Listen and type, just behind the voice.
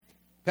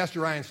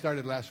Pastor Ryan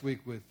started last week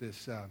with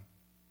this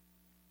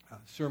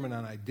sermon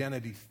on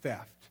identity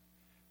theft,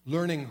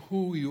 learning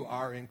who you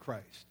are in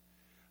Christ.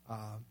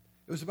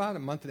 It was about a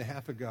month and a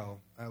half ago.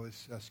 I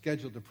was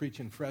scheduled to preach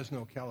in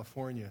Fresno,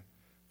 California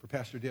for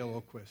Pastor Dale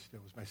Oquist. He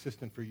was my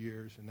assistant for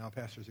years, and now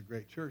pastors a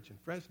great church in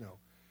Fresno.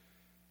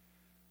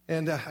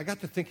 And I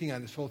got to thinking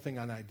on this whole thing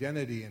on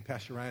identity, and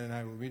Pastor Ryan and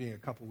I were meeting a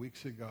couple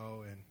weeks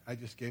ago, and I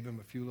just gave him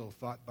a few little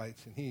thought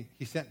bites, and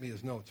he sent me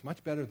his notes,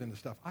 much better than the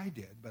stuff I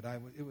did, but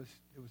it was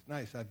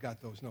nice. I've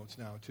got those notes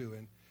now, too.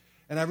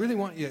 And I really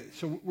want you,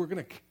 so we're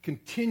going to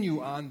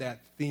continue on that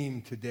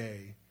theme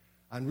today,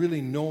 on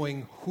really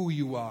knowing who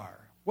you are.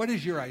 What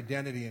is your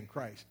identity in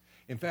Christ?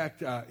 In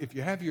fact, if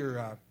you have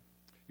your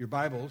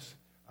Bibles,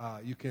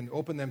 you can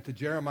open them to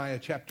Jeremiah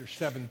chapter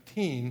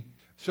 17.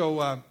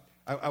 So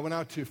I went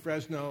out to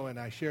Fresno, and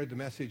I shared the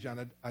message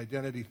on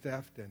identity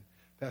theft, and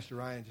Pastor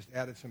Ryan just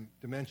added some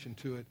dimension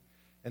to it.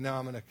 And now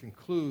I'm going to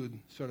conclude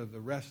sort of the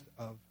rest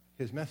of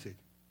his message.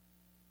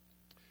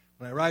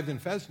 When I arrived in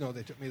Fresno,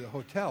 they took me to the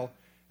hotel,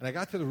 and I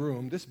got to the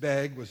room. This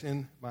bag was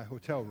in my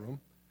hotel room,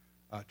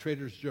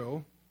 Trader's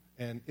Joe,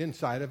 and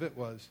inside of it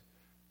was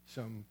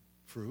some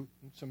fruit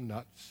and some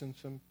nuts and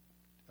some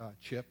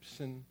chips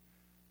and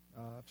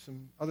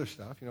some other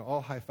stuff,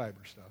 all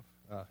high-fiber stuff.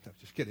 No,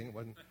 just kidding, it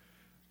wasn't.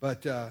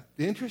 But the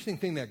interesting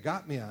thing that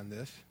got me on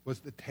this was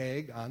the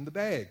tag on the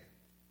bag.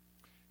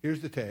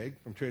 Here's the tag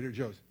from Trader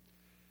Joe's.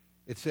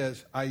 It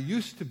says, "I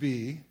used to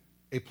be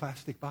a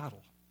plastic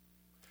bottle."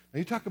 Now,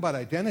 you talk about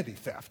identity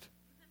theft.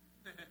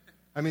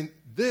 I mean,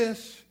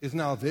 this is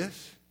now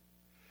this.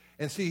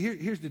 And see,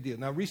 here's the deal.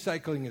 Now,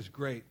 recycling is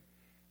great.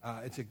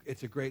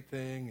 It's a great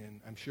thing,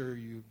 and I'm sure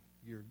your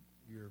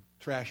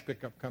trash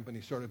pickup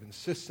company sort of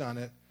insists on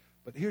it.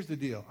 But here's the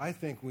deal. I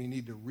think we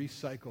need to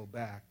recycle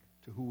back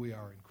to who we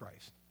are in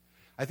Christ.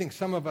 I think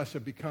some of us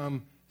have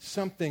become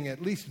something,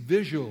 at least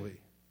visually.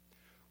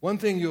 One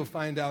thing you'll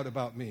find out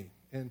about me,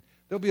 and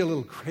there'll be a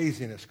little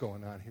craziness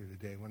going on here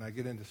today when I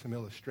get into some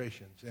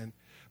illustrations.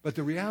 But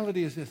the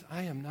reality is this: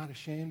 I am not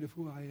ashamed of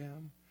who I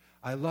am.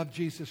 I love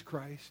Jesus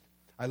Christ.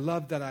 I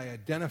love that I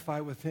identify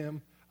with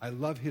him. I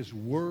love his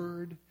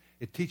word.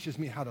 It teaches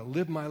me how to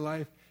live my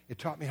life. It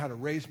taught me how to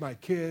raise my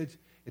kids.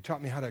 It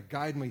taught me how to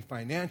guide me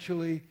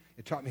financially.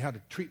 It taught me how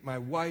to treat my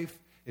wife.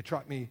 It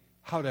taught me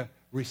how to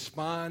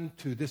respond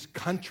to this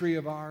country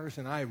of ours,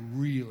 and I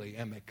really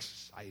am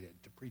excited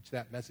to preach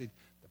that message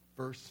the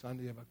first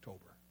Sunday of October.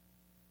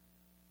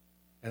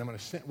 And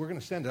we're going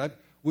to send it.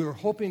 We were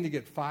hoping to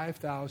get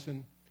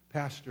 5,000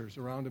 pastors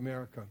around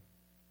America.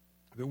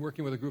 I've been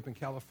working with a group in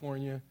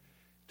California,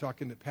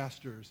 talking to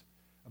pastors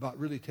about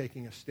really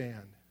taking a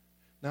stand.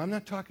 Now, I'm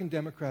not talking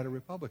Democrat or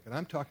Republican.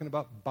 I'm talking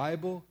about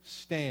Bible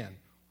stand,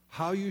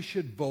 how you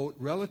should vote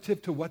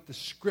relative to what the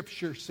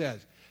Scripture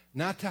says,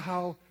 not to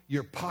how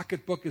your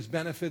pocketbook is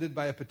benefited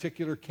by a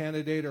particular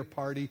candidate or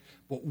party,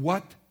 but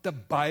what the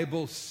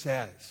Bible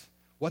says.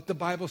 What the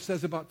Bible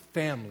says about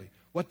family.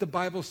 What the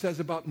Bible says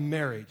about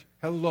marriage.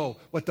 Hello.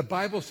 What the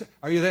Bible says.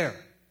 Are you there?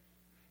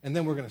 And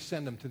then we're going to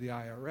send them to the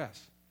IRS.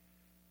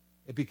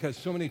 Because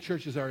so many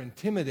churches are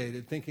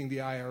intimidated thinking the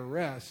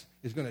IRS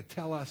is going to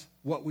tell us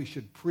what we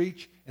should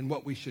preach and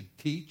what we should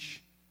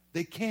teach.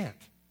 They can't.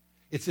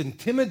 It's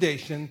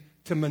intimidation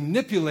to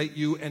manipulate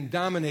you and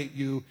dominate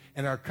you,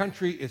 and our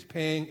country is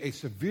paying a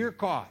severe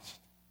cost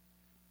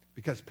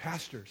because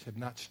pastors have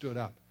not stood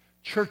up.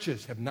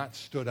 Churches have not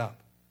stood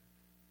up.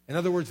 In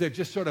other words, they've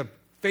just sort of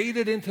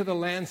faded into the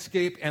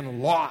landscape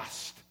and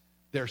lost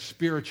their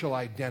spiritual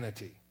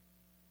identity.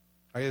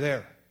 Are you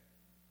there?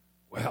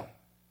 Well,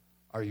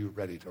 are you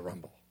ready to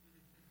rumble?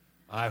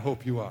 I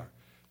hope you are.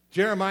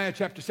 Jeremiah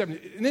chapter 7.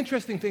 An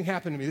interesting thing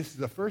happened to me. This is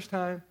the first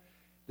time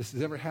this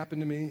has ever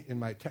happened to me in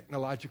my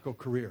technological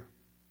career.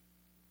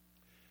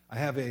 I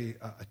have a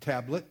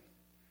tablet,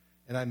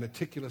 and I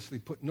meticulously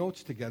put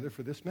notes together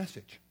for this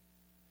message.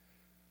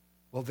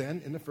 Well,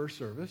 then, in the first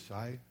service,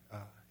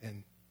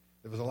 and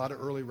there was a lot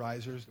of early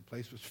risers. The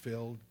place was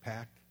filled,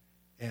 packed,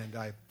 and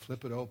I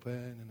flip it open,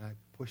 and I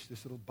push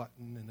this little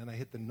button, and then I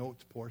hit the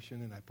notes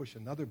portion, and I push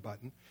another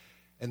button.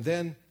 And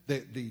then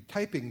the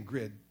typing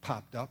grid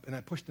popped up, and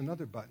I pushed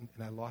another button,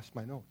 and I lost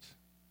my notes.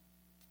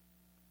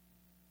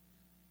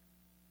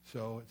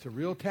 So it's a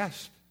real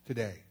test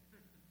today.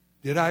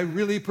 Did I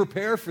really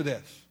prepare for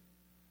this?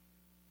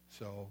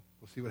 So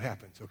we'll see what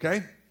happens,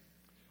 okay?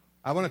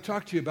 I want to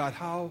talk to you about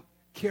how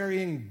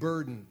carrying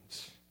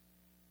burdens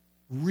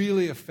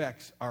really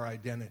affects our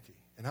identity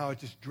and how it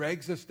just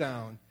drags us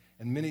down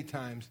and many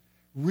times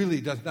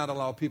really does not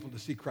allow people to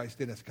see Christ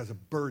in us because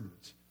of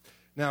burdens.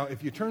 Now,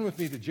 if you turn with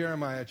me to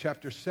Jeremiah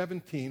chapter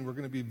 17, we're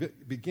going to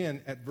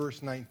begin at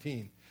verse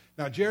 19.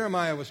 Now,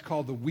 Jeremiah was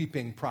called the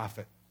weeping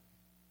prophet.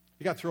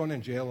 He got thrown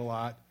in jail a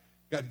lot,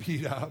 got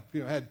beat up,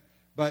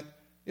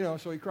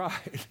 so he cried.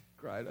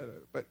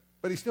 But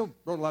he still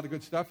wrote a lot of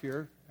good stuff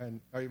here.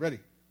 And are you ready?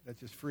 That's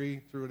just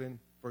free. Threw it in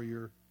for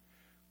your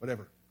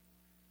whatever.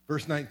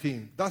 Verse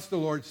 19. Thus the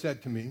Lord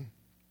said to me,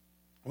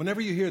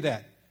 whenever you hear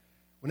that,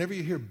 whenever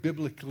you hear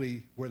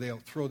biblically where they'll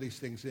throw these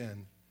things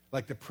in,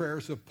 like the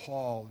prayers of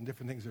Paul and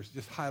different things. There's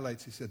just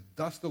highlights. He said,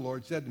 thus the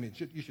Lord said to me,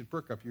 you should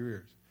perk up your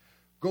ears.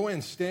 Go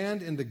and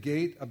stand in the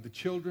gate of the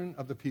children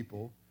of the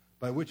people,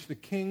 by which the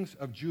kings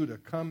of Judah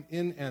come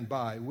in and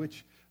by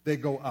which they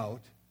go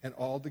out, and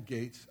all the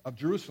gates of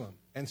Jerusalem,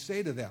 and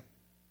say to them,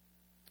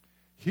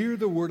 hear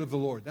the word of the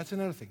Lord. That's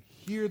another thing.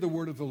 Hear the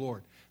word of the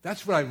Lord.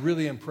 That's what I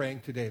really am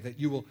praying today, that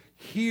you will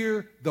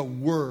hear the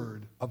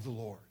word of the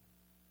Lord.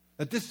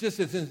 That this just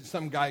isn't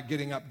some guy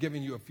getting up,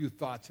 giving you a few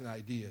thoughts and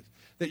ideas.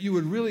 That you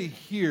would really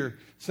hear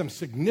some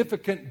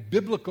significant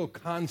biblical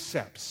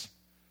concepts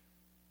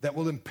that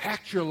will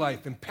impact your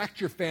life, impact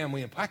your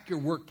family, impact your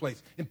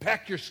workplace,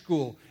 impact your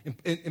school,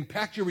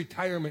 impact your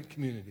retirement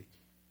community.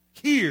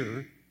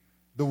 Hear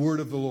the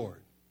word of the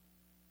Lord.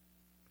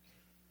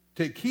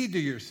 Take heed to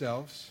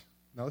yourselves,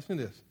 now listen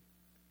to this,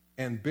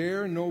 and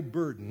bear no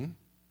burden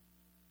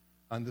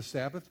on the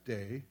Sabbath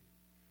day,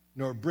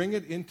 nor bring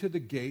it into the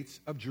gates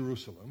of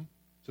Jerusalem.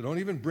 So don't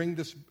even bring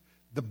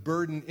the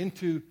burden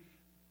into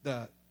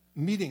the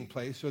meeting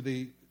place or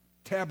the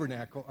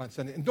tabernacle on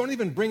Sunday. And don't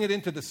even bring it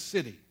into the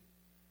city.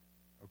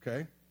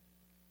 Okay?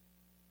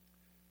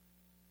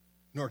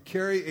 Nor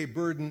carry a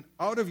burden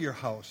out of your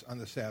house on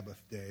the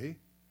Sabbath day,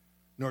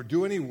 nor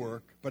do any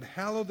work, but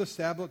hallow the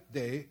Sabbath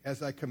day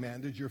as I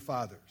commanded your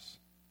fathers.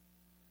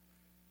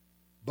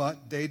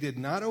 But they did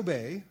not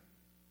obey,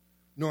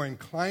 nor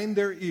incline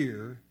their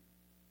ear,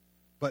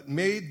 but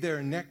made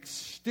their necks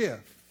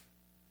stiff,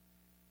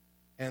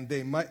 and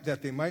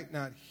that they might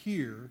not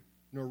hear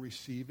nor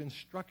receive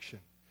instruction.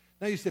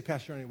 Now you say,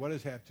 Pastor Arni, what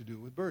does that have to do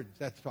with burdens?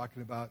 That's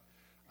talking about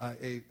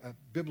a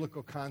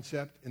biblical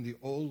concept in the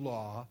old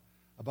law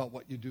about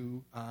what you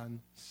do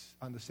on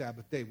the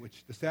Sabbath day,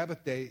 which the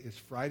Sabbath day is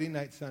Friday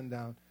night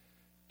sundown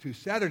to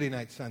Saturday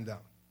night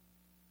sundown.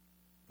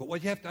 But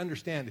what you have to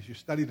understand is you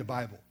study the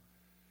Bible.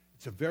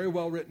 It's a very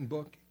well-written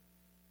book,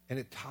 and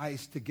it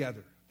ties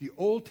together. The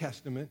Old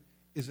Testament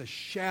is a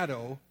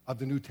shadow of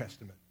the New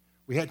Testament.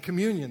 We had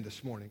communion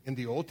this morning. In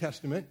the Old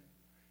Testament,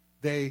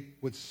 they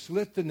would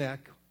slit the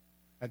neck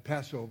at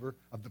Passover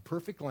of the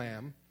perfect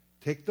lamb,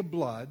 take the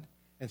blood,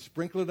 and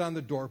sprinkle it on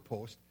the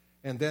doorpost,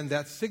 and then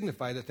that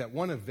signified at that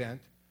one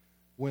event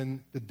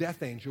when the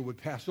death angel would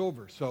pass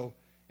over. So,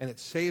 and it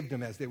saved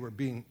them as they were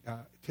being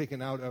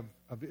taken out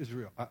of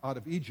Israel, out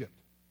of Egypt.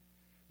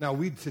 Now,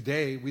 we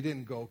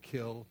didn't go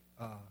kill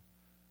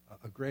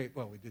a grape.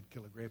 Well, we did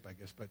kill a grape, I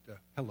guess, but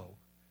hello.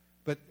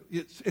 But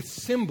it's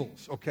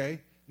symbols, okay? And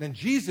then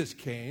Jesus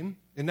came,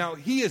 and now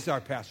he is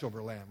our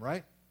Passover lamb,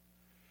 right?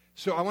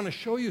 So I want to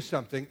show you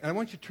something, and I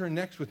want you to turn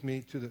next with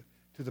me to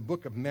the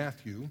book of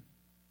Matthew.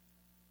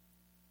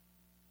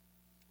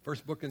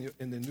 First book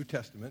in the New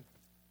Testament.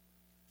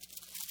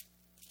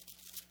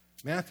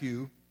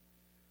 Matthew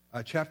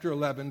chapter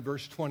 11,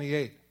 verse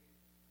 28.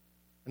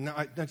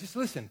 Now just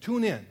listen,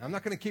 tune in. I'm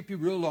not going to keep you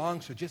real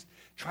long, so just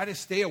try to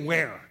stay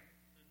aware.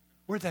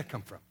 Where'd that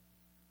come from?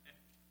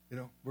 You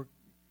know, you're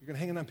going to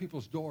hang it on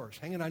people's doors.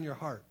 Hang it on your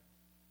heart.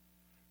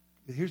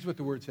 Here's what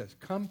the word says.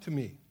 Come to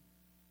me.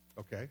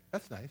 Okay,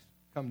 that's nice.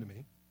 Come to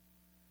me.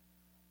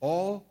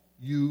 All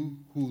you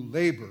who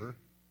labor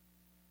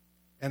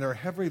and are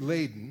heavily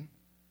laden,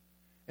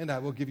 and I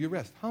will give you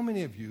rest. How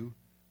many of you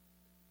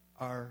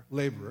are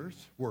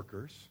laborers,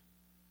 workers?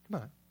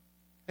 Come on.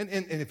 And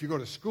if you go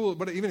to school,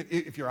 but even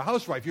if you're a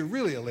housewife, you're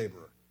really a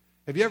laborer.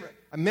 Have you ever,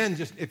 men,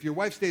 just if your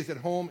wife stays at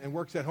home and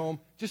works at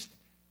home, just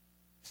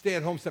stay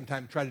at home sometime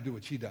and try to do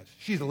what she does.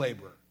 She's a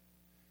laborer.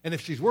 And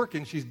if she's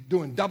working, she's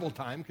doing double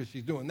time because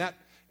she's doing that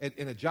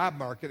in a job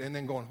market and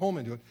then going home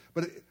and doing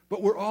it.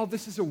 But we're all,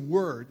 this is a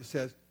word that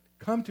says,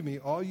 come to me,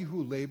 all you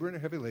who labor and are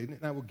heavy laden,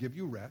 and I will give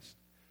you rest.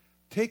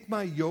 Take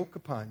my yoke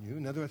upon you,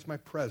 in other words, my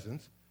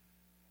presence,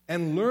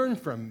 and learn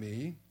from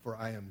me, for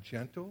I am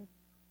gentle,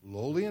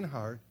 lowly in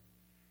heart,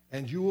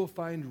 and you will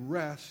find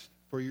rest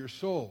for your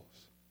souls.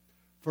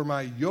 For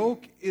my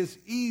yoke is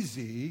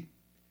easy,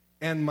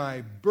 and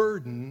my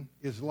burden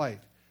is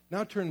light.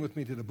 Now turn with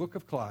me to the book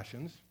of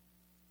Colossians,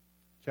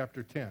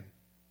 chapter 10.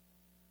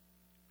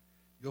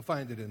 You'll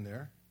find it in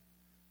there.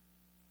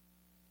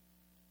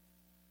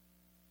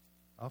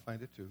 I'll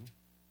find it too.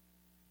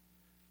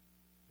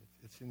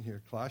 It's in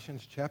here.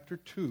 Colossians chapter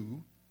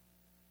 2,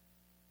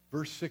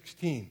 verse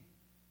 16.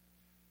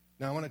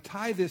 Now I want to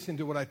tie this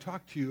into what I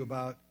talked to you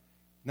about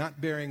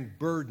not bearing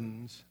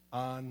burdens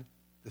on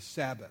the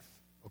Sabbath,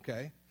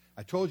 okay?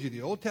 I told you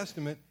the Old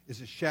Testament is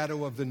a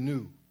shadow of the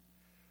New.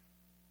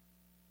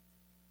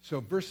 So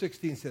verse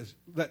 16 says,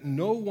 let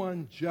no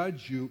one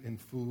judge you in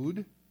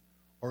food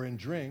or in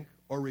drink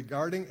or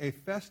regarding a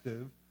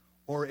festive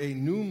or a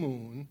new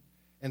moon.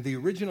 And the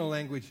original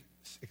language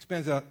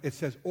expands out. It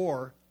says,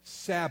 or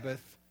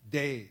Sabbath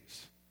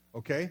days.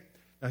 Okay?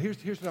 Now here's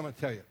what I'm going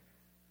to tell you.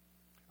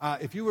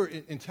 If you were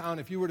in town,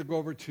 if you were to go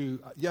over to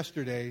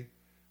yesterday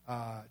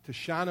to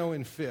Shawano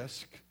and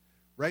Fisk,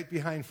 right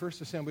behind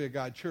First Assembly of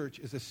God Church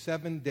is a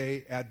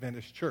 7-day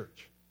Adventist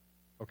church.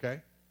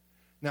 Okay?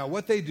 Now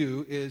what they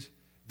do is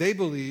they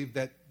believe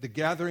that the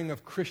gathering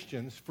of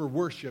Christians for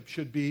worship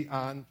should be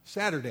on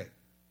Saturday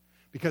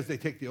because they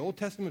take the Old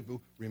Testament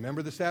book,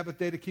 remember the Sabbath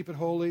day to keep it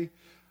holy,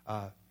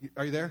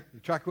 Are you there? You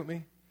track with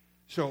me?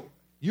 So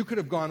you could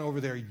have gone over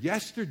there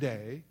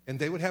yesterday, and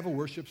they would have a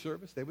worship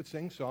service. They would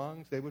sing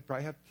songs. They would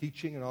probably have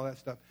teaching and all that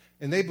stuff.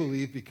 And they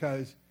believe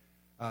because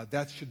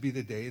that should be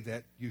the day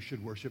that you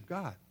should worship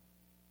God.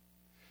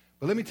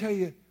 But let me tell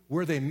you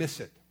where they miss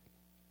it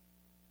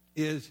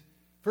is,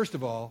 first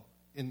of all,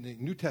 in the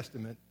New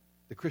Testament,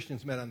 the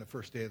Christians met on the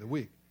first day of the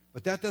week.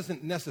 But that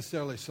doesn't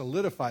necessarily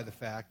solidify the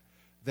fact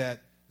that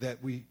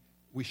we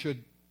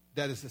should,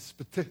 that is a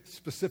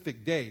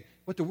specific day.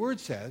 What the word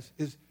says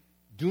is,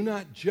 do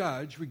not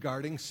judge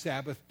regarding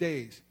Sabbath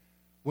days.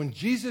 When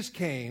Jesus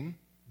came,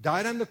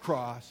 died on the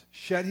cross,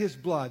 shed his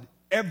blood,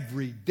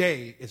 every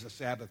day is a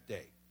Sabbath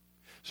day.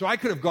 So I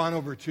could have gone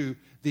over to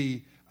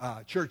the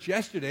church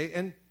yesterday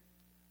and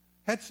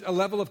had a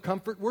level of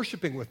comfort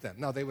worshiping with them.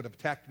 Now, they would have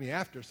attacked me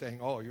after saying,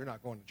 oh, you're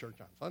not going to church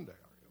on Sunday,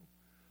 are you?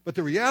 But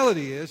the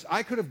reality is,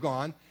 I could have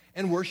gone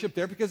and worshiped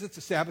there because it's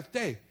a Sabbath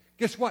day.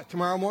 Guess what?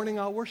 Tomorrow morning,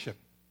 I'll worship.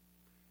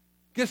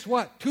 Guess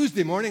what?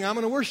 Tuesday morning, I'm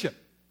going to worship.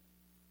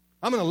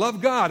 I'm going to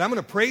love God. I'm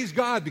going to praise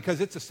God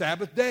because it's a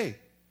Sabbath day.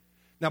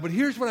 Now, but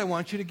here's what I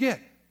want you to get.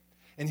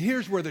 And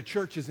here's where the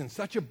church is in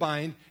such a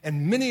bind,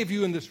 and many of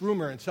you in this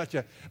room are in such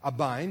a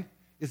bind,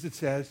 is it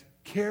says,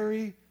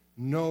 carry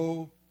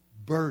no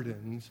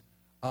burdens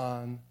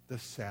on the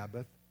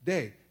Sabbath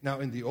day.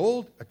 Now, in the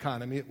old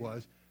economy, it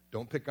was,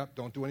 don't pick up,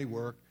 don't do any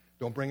work,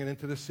 don't bring it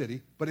into the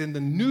city. But in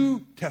the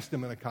New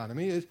Testament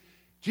economy is,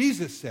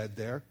 Jesus said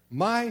there,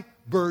 my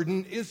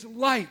burden is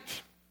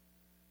light.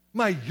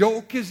 My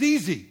yoke is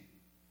easy.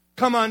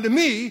 Come unto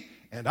me,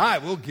 and I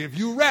will give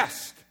you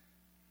rest.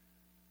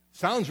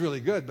 Sounds really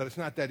good, but it's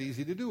not that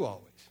easy to do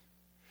always.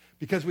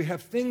 Because we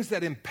have things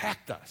that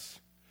impact us,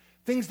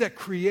 things that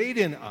create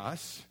in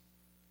us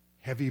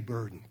heavy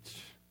burdens.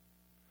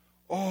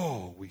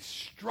 Oh, we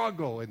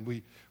struggle, and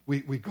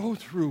we go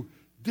through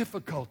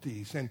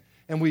difficulties,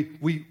 and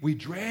we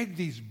drag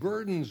these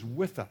burdens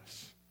with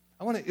us.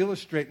 I want to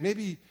illustrate,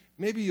 maybe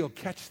you'll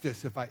catch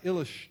this if I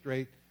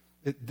illustrate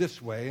it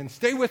this way. And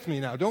stay with me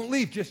now. Don't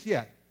leave just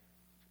yet.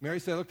 Mary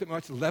said, I looked at my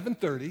watch,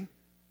 11:30.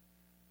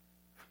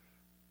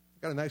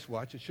 Got a nice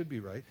watch. It should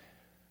be right.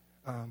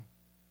 Got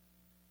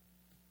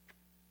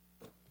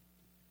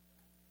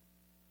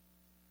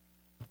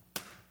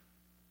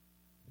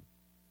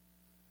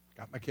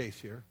my case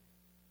here.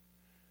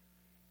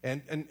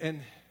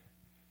 And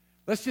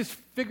let's just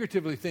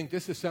figuratively think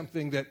this is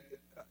something that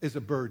is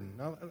a burden.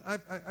 Now,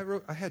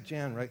 I had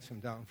Jan write some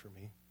down for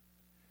me.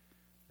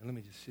 And let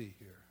me just see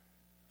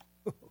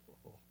here.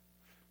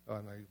 Oh,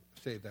 and I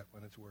saved that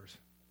one. It's worse.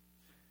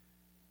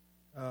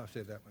 I'll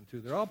save that one too.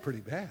 They're all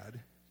pretty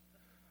bad.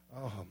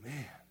 Oh,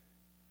 man.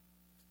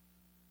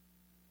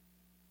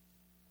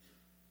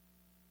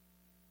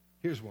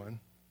 Here's one.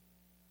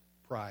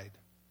 Pride.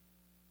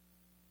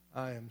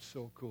 I am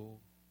so cool.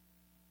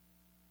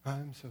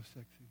 I'm so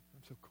sexy.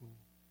 I'm so cool.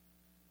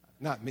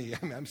 Not me.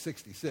 I mean, I'm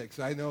 66.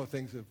 I know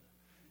things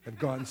have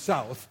gone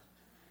south.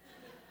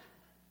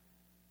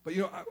 But,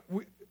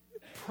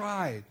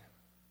 pride.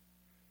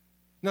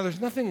 Now,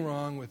 there's nothing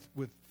wrong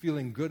with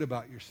feeling good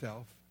about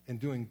yourself and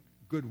doing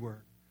good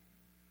work.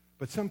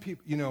 But some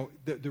people,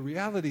 the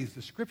reality is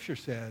the Scripture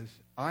says,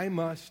 I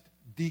must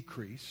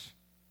decrease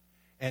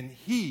and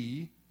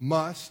he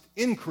must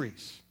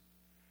increase.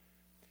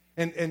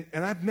 And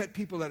I've met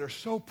people that are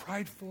so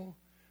prideful,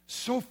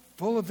 so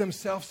full of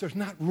themselves, there's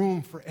not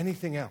room for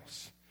anything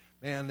else.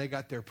 Man, they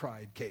got their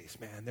pride case,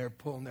 man. They're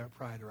pulling their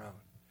pride around.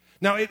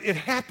 Now, it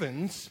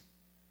happens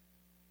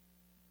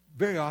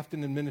very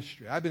often in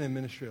ministry. I've been in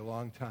ministry a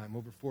long time,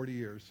 over 40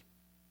 years.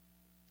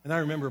 And I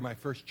remember my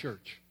first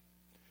church.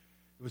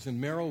 It was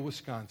in Merrill,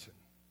 Wisconsin.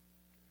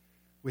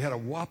 We had a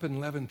whopping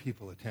 11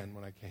 people attend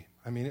when I came.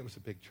 I mean, it was a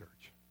big church.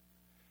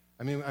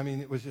 I mean,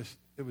 it was just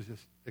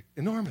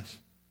enormous.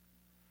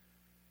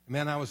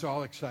 Man, I was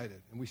all excited.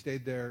 And we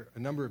stayed there a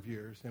number of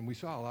years, and we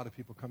saw a lot of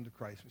people come to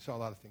Christ. We saw a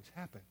lot of things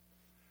happen.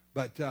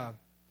 But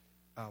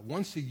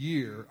once a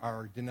year,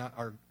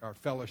 our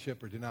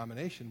fellowship or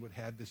denomination would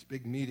have this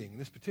big meeting.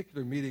 This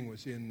particular meeting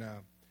was in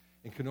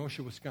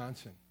Kenosha,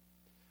 Wisconsin.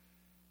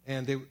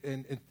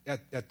 And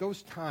at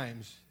those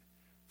times,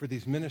 for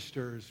these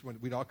ministers, when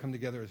we'd all come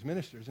together as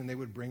ministers, and they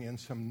would bring in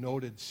some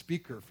noted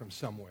speaker from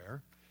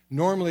somewhere.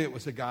 Normally it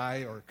was a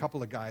guy or a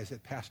couple of guys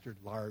that pastored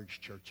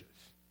large churches,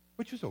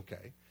 which was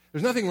okay.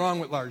 There's nothing wrong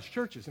with large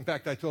churches. In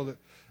fact, I told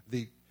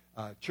the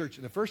church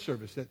in the first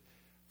service that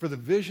for the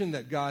vision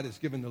that God has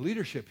given the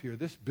leadership here,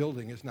 this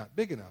building is not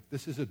big enough.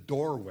 This is a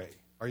doorway.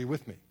 Are you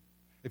with me?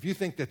 If you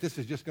think that this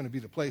is just going to be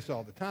the place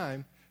all the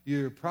time,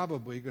 you're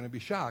probably going to be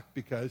shocked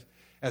because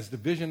as the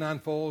vision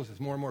unfolds, as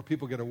more and more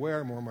people get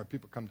aware, more and more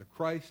people come to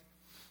Christ.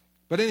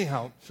 But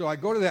anyhow, so I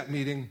go to that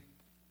meeting,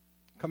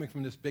 coming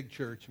from this big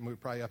church, and we're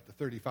probably up to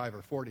 35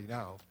 or 40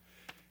 now.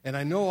 And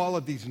I know all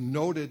of these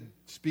noted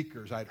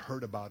speakers. I'd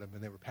heard about them,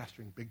 and they were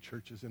pastoring big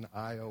churches in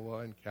Iowa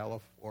and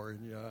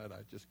California, and I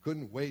just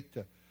couldn't wait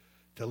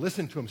to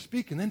listen to them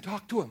speak and then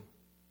talk to them.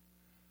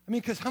 I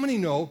mean, because how many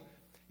know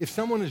if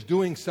someone is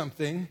doing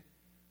something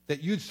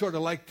that you'd sort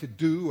of like to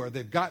do or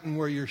they've gotten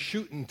where you're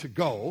shooting to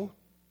go,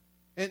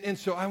 And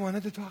so I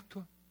wanted to talk to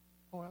him.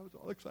 Oh, I was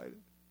all excited.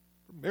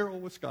 From Merrill,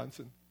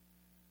 Wisconsin.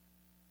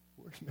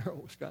 Where's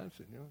Merrill,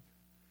 Wisconsin?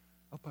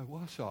 Up by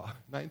Wausau,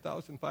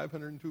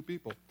 9,502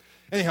 people.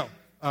 Anyhow,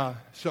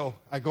 so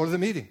I go to the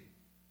meeting.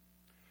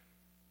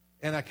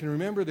 And I can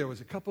remember there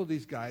was a couple of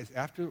these guys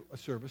after a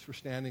service were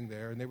standing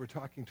there, and they were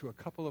talking to a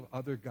couple of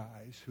other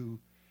guys who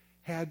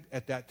had,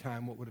 at that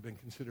time, what would have been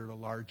considered a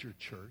larger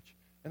church.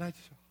 And I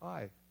just said,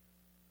 hi,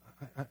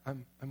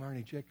 I'm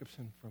Arni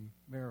Jacobson from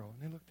Merrill.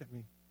 And they looked at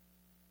me,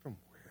 from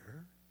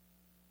where?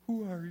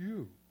 Who are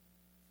you?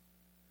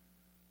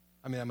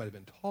 I mean, I might have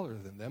been taller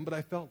than them, but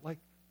I felt like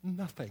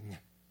nothing.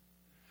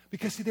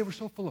 Because, see, they were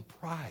so full of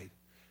pride.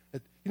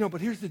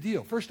 But here's the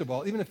deal. First of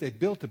all, even if they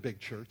built a big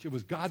church, it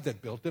was God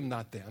that built them,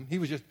 not them.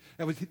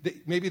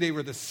 Maybe they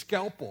were the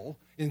scalpel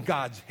in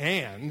God's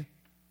hand,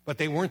 but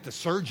they weren't the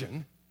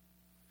surgeon.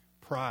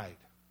 Pride.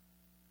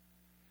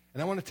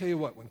 And I want to tell you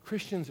what, when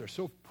Christians are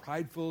so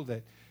prideful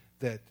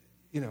that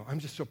I'm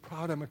just so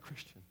proud I'm a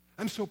Christian.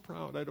 I'm so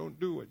proud I don't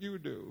do what you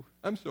do.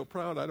 I'm so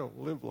proud I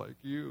don't live like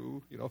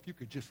you. If you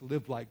could just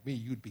live like me,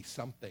 you'd be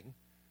something.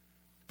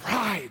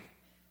 Pride.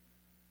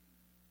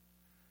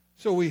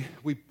 So we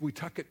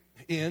tuck it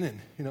in,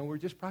 and we're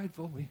just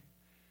prideful.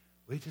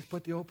 We just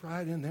put the old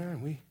pride in there,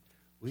 and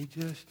we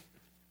just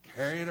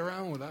carry it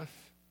around with us.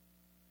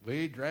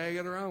 We drag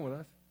it around with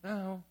us.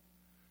 Now,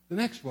 the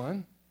next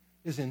one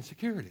is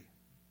insecurity.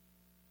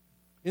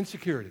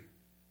 Insecurity.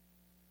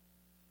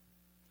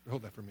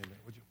 Hold that for me a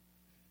minute, would you?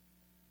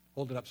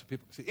 Hold it up so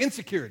people can see.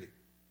 Insecurity.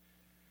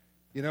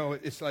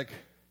 It's like,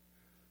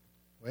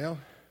 well,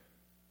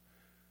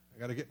 I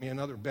got to get me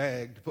another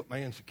bag to put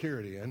my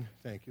insecurity in.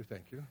 Thank you.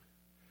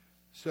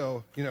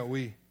 So,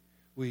 we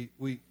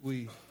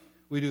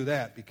do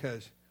that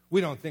because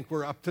we don't think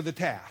we're up to the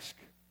task.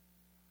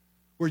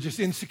 We're just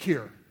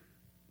insecure.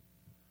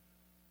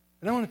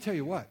 And I want to tell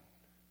you what,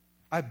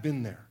 I've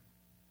been there.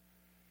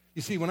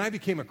 You see, when I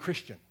became a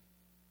Christian,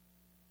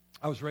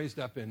 I was raised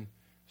up in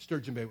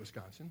Sturgeon Bay,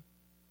 Wisconsin,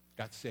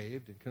 got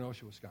saved in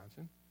Kenosha,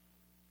 Wisconsin.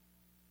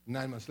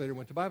 9 months later,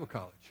 went to Bible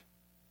college.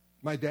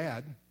 My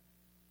dad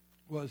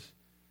was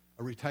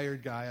a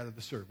retired guy out of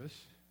the service,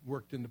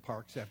 worked in the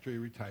parks after he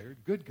retired,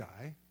 good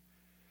guy.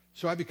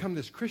 So I become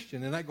this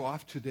Christian, and I go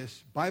off to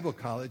this Bible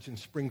college in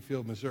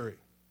Springfield, Missouri.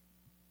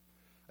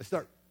 I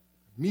start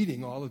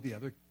meeting all of the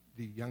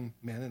young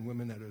men and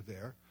women that are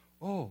there.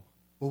 Oh,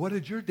 well, what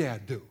did your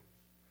dad do?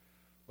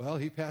 Well,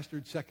 he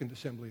pastored Second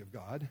Assembly of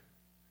God.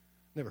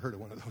 Never heard of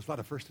one of those. A lot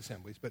of First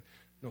Assemblies, but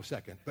no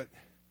Second. But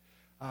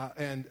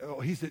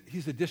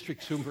he's a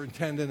district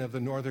superintendent of the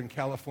Northern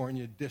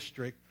California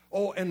district.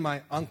 Oh, and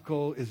my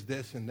uncle is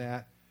this and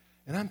that.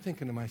 And I'm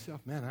thinking to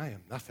myself, man, I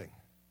am nothing.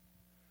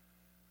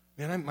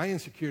 Man, my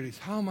insecurity is,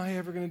 how am I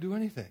ever going to do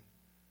anything?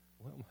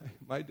 Well,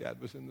 my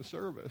dad was in the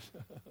service,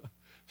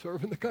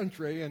 serving the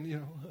country, and,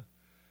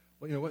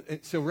 well, you know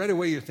what? So right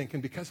away you're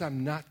thinking, because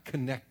I'm not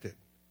connected.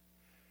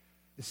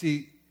 You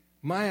see,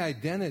 my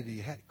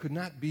identity could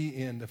not be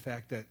in the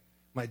fact that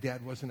my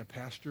dad wasn't a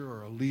pastor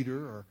or a leader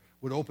or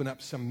would open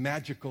up some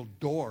magical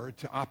door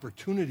to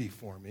opportunity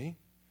for me.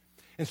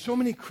 And so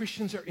many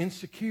Christians are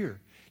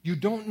insecure. You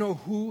don't know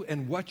who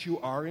and what you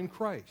are in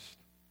Christ.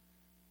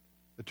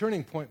 The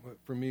turning point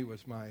for me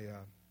was my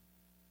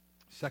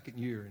second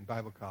year in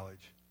Bible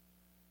college.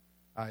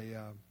 I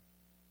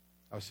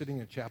was sitting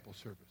in a chapel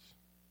service,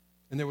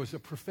 and there was a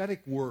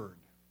prophetic word.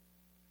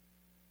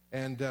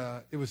 And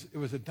it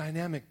was a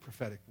dynamic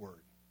prophetic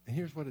word. And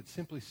here's what it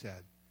simply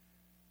said.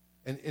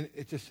 And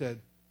it just said,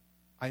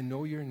 I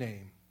know your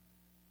name,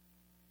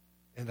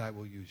 and I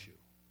will use you.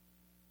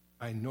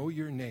 I know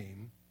your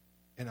name,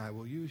 and I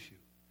will use you.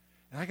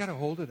 And I got a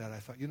hold of that. I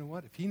thought, you know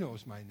what? If he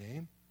knows my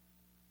name,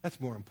 that's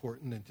more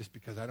important than just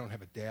because I don't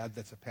have a dad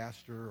that's a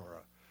pastor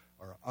or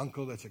an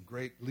uncle that's a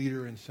great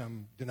leader in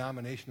some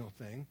denominational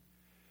thing.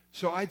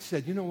 So I'd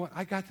said, you know what?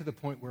 I got to the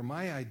point where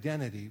my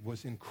identity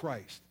was in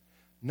Christ.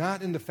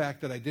 Not in the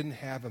fact that I didn't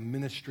have a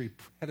ministry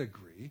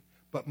pedigree,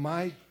 but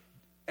my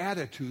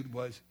attitude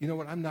was, you know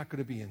what? I'm not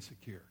going to be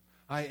insecure.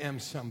 I am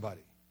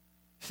somebody.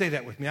 Say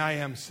that with me. I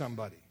am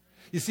somebody.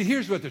 You see,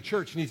 here's what the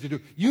church needs to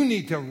do. You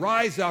need to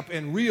rise up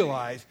and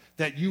realize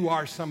that you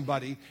are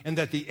somebody and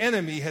that the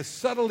enemy has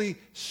subtly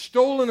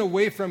stolen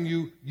away from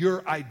you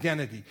your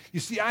identity. You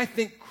see, I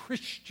think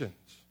Christians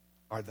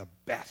are the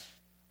best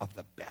of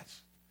the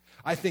best.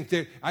 I think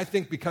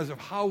because of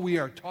how we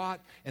are taught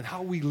and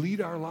how we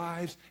lead our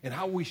lives and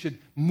how we should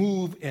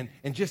move and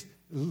just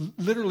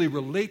literally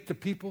relate to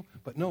people.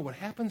 But no, what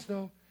happens,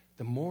 though,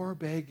 the more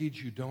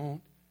baggage you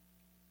don't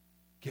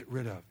get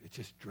rid of, it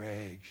just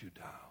drags you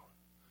down.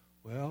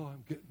 Well,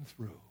 I'm getting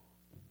through.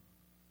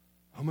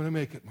 I'm going to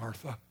make it,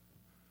 Martha.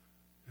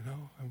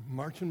 I'm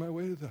marching my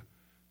way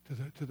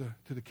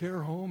to the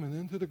care home and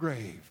then to the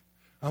grave.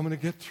 I'm going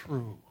to get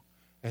through.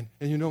 And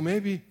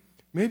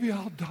maybe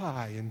I'll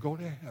die and go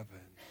to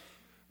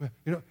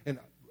heaven. And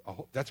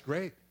that's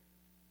great.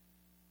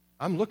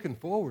 I'm looking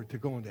forward to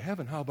going to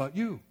heaven. How about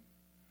you?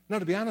 Now,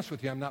 to be honest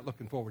with you, I'm not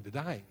looking forward to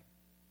dying.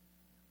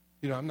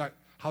 I'm not,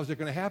 how's it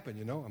going to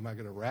happen? Am I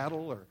going to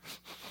rattle or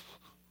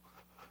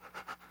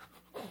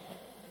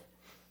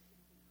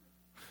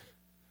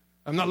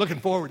I'm not looking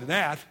forward to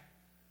that.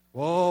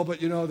 Oh, but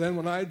then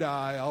when I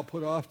die, I'll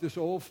put off this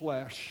old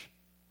flesh,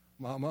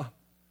 Mama,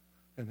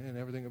 and then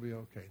everything will be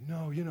okay.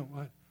 No, you know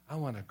what? I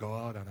want to go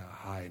out on a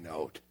high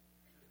note.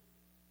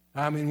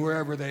 I mean,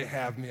 wherever they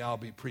have me, I'll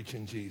be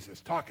preaching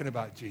Jesus, talking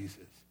about Jesus.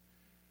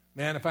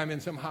 Man, if I'm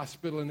in some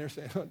hospital and they're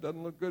saying, oh, it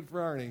doesn't look good for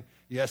Arnie.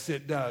 Yes,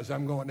 it does.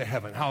 I'm going to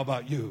heaven. How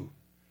about you?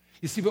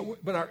 You see,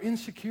 but our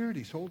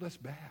insecurities hold us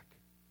back.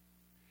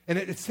 And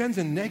it sends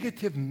a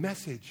negative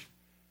message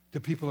to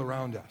people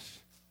around us.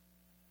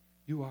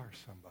 You are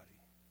somebody.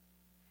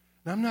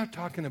 Now, I'm not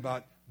talking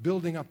about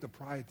building up the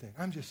pride thing.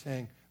 I'm just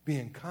saying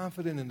being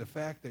confident in the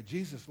fact that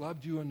Jesus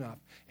loved you enough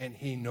and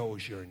he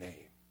knows your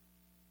name.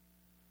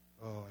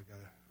 Oh,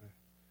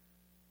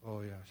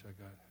 yes, I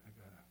got it.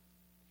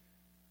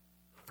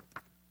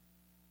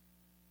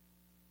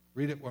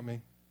 Read it for me.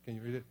 Can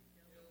you read it?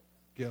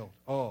 Guilt.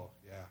 Oh,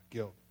 yeah,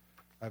 guilt.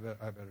 I just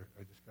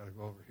got to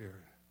go over here.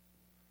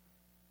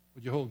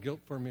 Would you hold guilt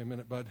for me a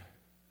minute, bud?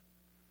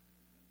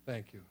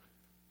 Thank you.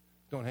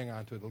 Don't hang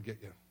on to it. It'll get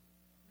you.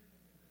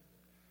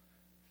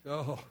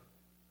 So,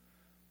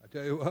 I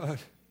tell you what,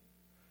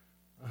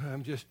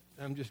 I'm just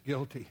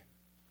guilty.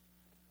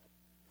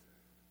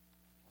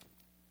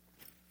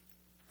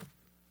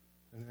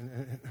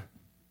 And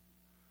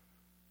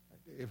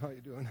Dave, how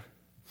you doing?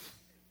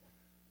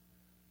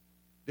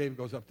 Dave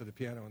goes up to the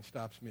piano and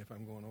stops me if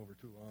I'm going over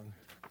too long.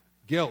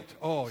 Guilt.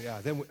 Oh,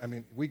 yeah. Then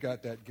we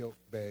got that guilt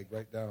bag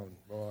right down.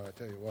 Boy, I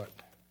tell you what.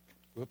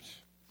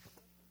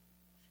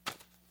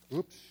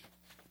 Oops.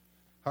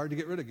 Hard to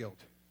get rid of guilt.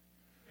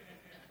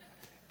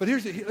 But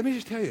let me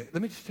just tell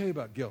you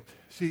about guilt.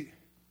 See,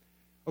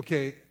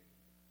 okay,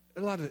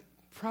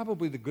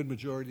 probably the good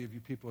majority of you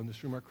people in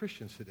this room are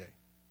Christians today.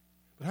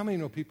 But how many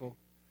know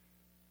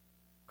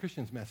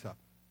Christians mess up?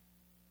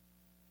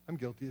 I'm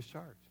guilty as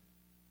charged.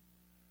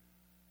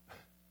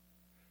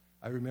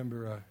 I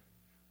remember,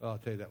 I'll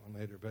tell you that one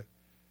later, but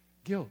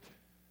guilt.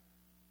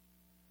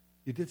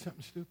 You did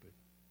something stupid.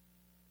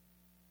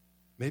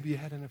 Maybe you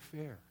had an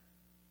affair.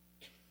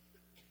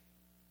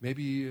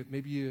 Maybe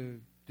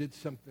you did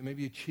something.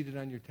 Maybe you cheated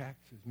on your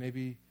taxes.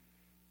 It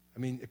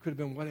could have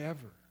been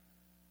whatever.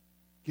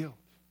 Guilt.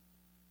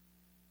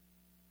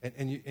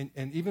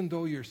 And even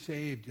though you're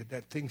saved,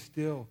 that thing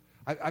still.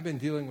 I've been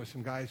dealing with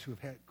some guys who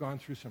have gone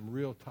through some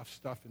real tough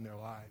stuff in their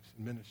lives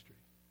in ministry.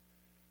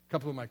 A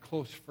couple of my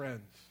close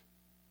friends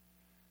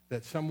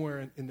that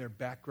somewhere in their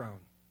background,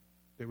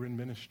 they were in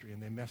ministry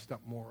and they messed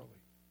up morally.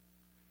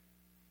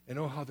 And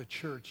how the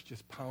church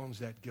just pounds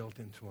that guilt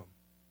into them.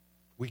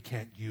 We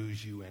can't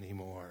use you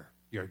anymore.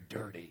 You're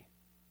dirty.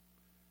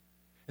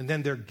 And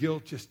then their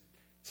guilt just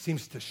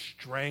seems to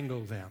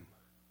strangle them.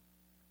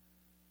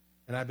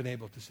 And I've been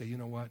able to say, you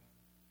know what?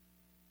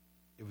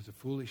 It was a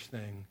foolish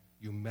thing.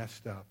 You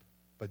messed up,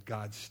 but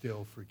God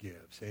still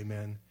forgives.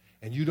 Amen?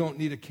 And you don't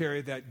need to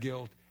carry that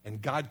guilt,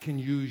 and God can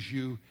use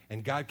you,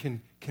 and God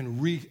can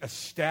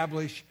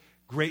reestablish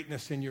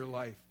greatness in your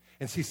life.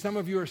 And see, some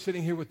of you are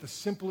sitting here with the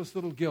simplest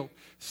little guilt.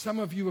 Some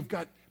of you have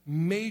got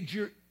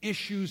major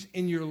issues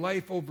in your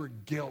life over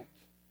guilt.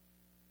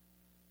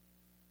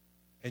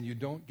 And you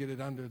don't get it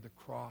under the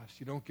cross.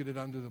 You don't get it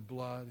under the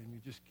blood, and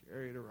you just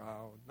carry it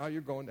around. Now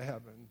you're going to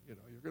heaven. You're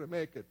going to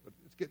make it, but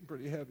it's getting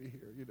pretty heavy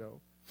here,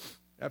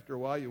 After a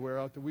while, you wear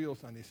out the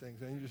wheels on these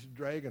things, and you're just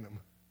dragging them.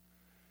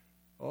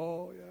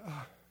 Oh, yeah.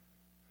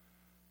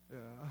 Yeah,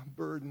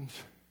 burdens.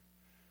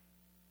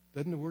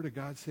 Doesn't the Word of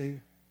God say,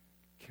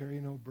 carry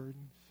no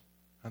burdens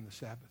on the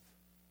Sabbath?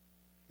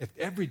 If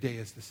every day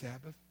is the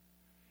Sabbath,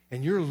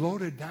 and you're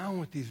loaded down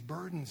with these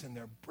burdens, and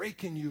they're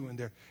breaking you, and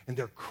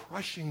they're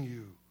crushing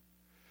you,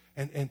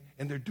 and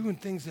they're doing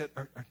things that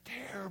are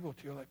terrible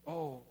to you, like,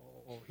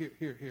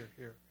 here.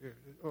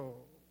 Oh,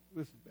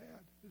 this is bad.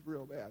 This is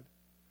real bad.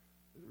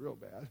 This is real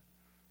bad. I don't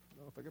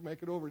know if I can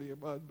make it over to you,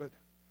 bud, but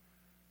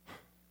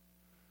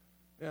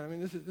yeah,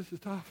 this is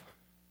tough.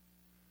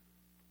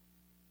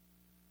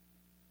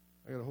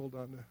 I got to hold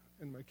on to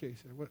in my case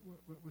here.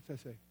 What's that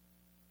say?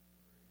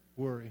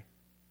 Worry.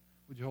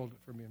 Would you hold it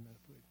for me a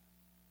minute, please?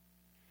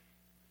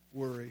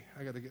 Worry.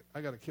 I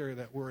got to carry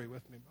that worry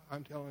with me.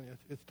 I'm telling you,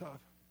 it's tough.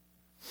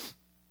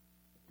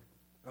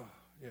 Oh,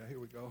 yeah, here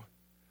we go.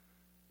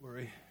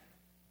 Worry.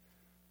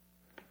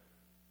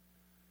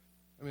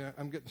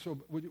 I'm getting so.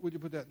 Would you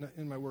put that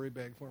in my worry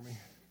bag for me?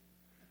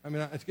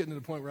 It's getting to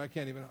the point where I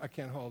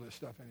can't haul this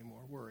stuff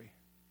anymore. Worry.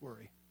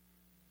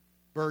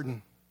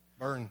 Burden.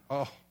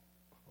 Oh.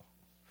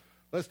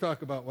 Let's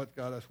talk about what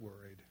got us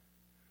worried.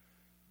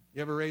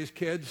 You ever raise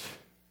kids?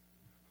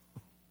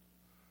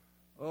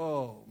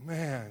 Oh,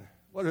 man.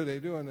 What are they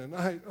doing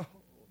tonight? Oh,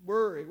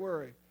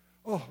 worry.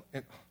 Oh,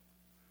 and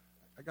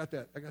I got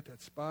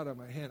that spot on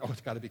my hand. Oh,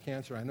 it's got to be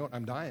cancer. I know it.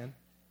 I'm dying.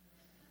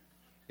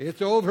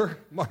 It's over,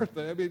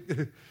 Martha.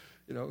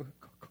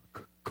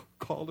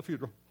 Call the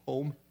funeral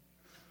home.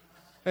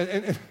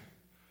 And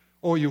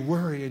you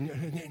worry,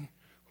 and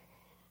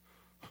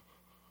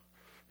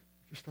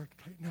you start to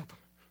tighten up.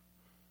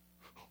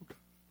 Oh,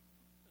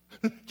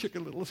 God.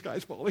 Chicken Little, the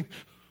sky's falling.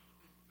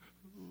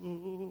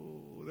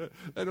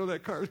 I know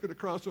that car is going to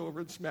cross over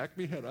and smack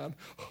me head on.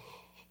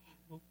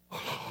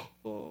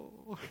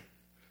 Oh,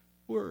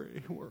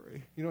 worry.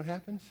 You know what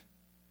happens?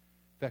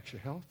 Affects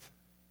your health.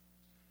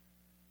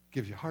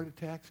 Gives you heart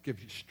attacks.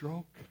 Gives you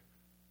stroke.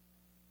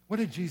 What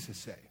did Jesus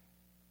say?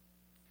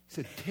 He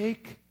said,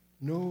 take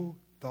no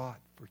thought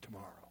for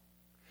tomorrow.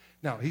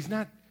 Now, he's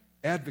not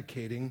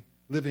advocating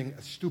living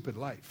a stupid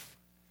life.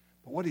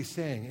 But what he's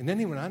saying, and then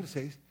he went on to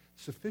say,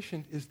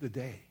 sufficient is the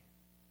day.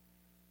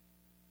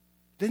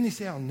 Didn't he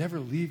say, I'll never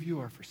leave you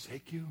or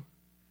forsake you?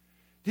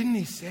 Didn't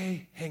he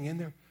say, hang in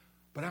there?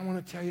 But I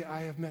want to tell you,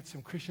 I have met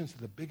some Christians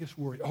with the biggest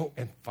worry. Oh,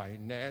 and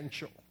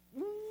financial.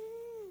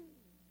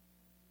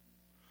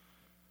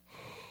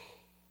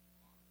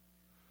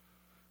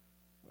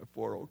 My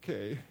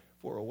 401k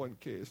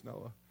is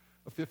now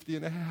a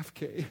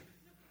 50.5K.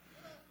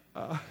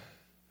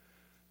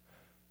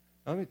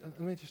 Let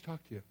me just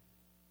talk to you.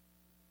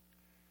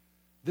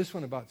 This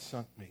one about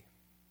sunk me,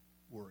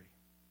 worry.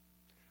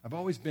 I've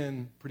always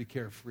been pretty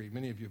carefree.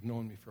 Many of you have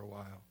known me for a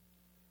while.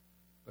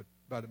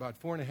 But about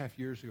 4.5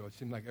 years ago, it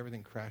seemed like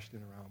everything crashed in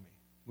around me.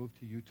 Moved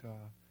to Utah.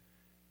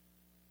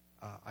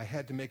 I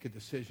had to make a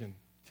decision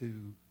to,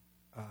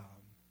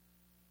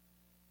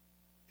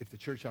 if the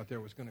church out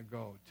there was going to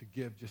go, to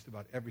give just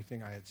about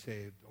everything I had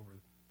saved over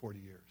 40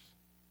 years.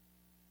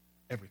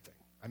 Everything.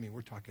 I mean,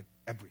 we're talking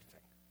everything.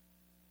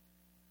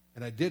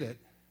 And I did it,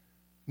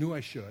 knew I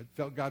should,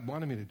 felt God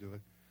wanted me to do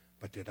it,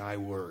 but did I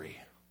worry?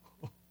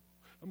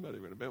 I'm not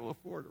even going to be able to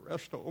afford a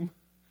rest home.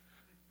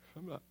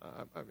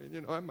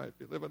 I might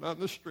be living on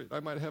the street. I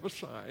might have a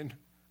sign.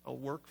 I'll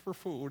work for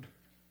food.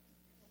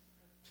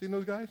 Seen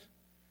those guys?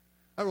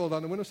 I rolled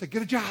down the window and said,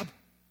 get a job.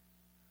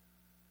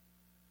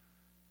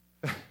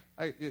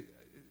 I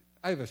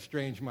have a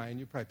strange mind.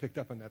 You probably picked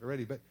up on that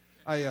already. But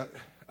I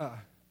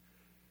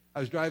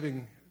was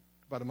driving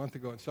about a month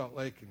ago in Salt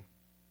Lake and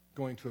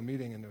going to a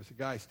meeting, and there was a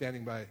guy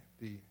standing by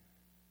the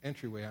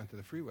entryway onto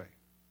the freeway.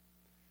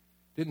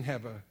 Didn't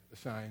have a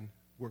sign,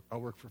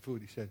 I'll work for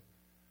food. He said,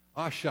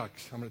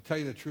 shucks, I'm going to tell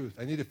you the truth.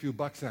 I need a few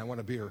bucks and I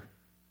want a beer.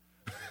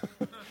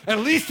 At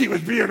least he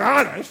was being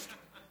honest,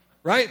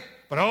 right?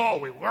 But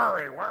we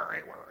worry.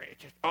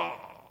 Just,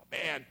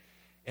 man.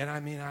 And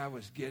I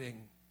was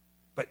getting,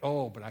 but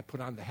I put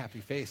on the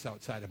happy face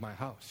outside of my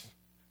house.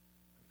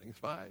 Everything's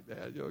fine,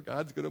 man.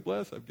 God's going to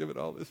bless. I've given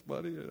all this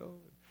money,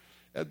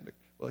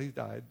 he's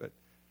died, but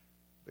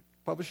the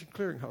Publishing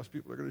Clearinghouse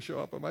people are going to show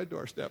up on my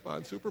doorstep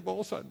on Super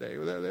Bowl Sunday.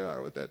 Well, there they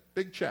are with that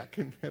big check,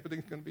 and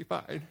everything's going to be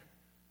fine.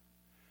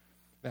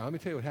 Now, let me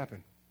tell you what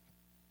happened.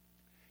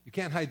 You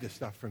can't hide this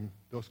stuff from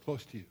those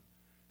close to you,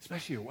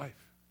 especially your wife.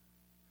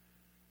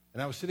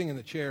 And I was sitting in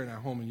the chair in our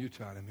home in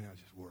Utah, and I was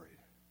just worried.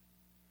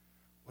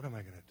 What am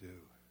I going to do?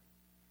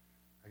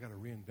 I got to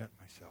reinvent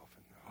myself.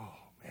 And,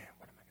 man,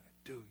 what am I going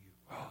to do?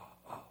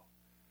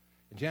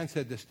 And Jan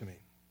said this to me.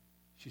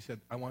 She said,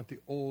 I want the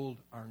old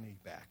Arni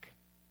back.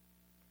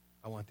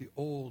 I want the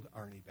old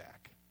Arni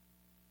back.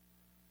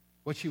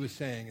 What she was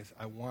saying is,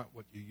 I want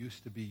what you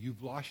used to be.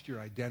 You've lost your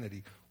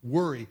identity.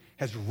 Worry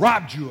has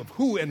robbed you of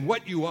who and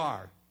what you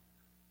are.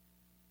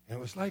 And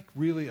it was like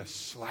really a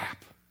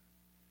slap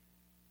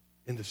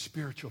in the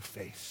spiritual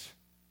face.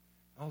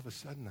 All of a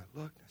sudden I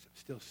looked, I said,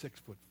 I'm still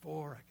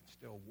 6'4". I can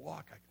still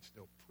walk. I can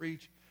still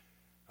preach.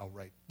 I'll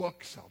write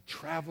books. I'll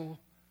travel.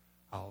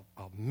 I'll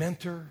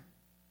mentor.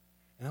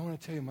 And I want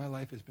to tell you, my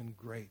life has been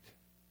great.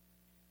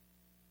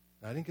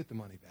 Now, I didn't get the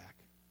money back,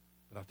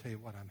 but I'll tell you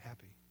what, I'm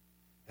happy.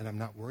 And I'm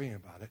not worrying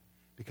about it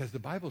because the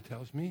Bible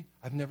tells me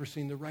I've never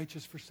seen the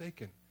righteous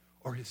forsaken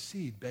or his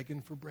seed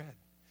begging for bread.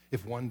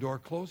 If one door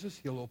closes,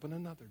 he'll open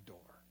another door.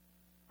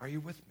 Are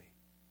you with me?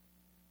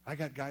 I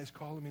got guys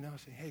calling me now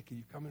saying, hey, can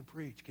you come and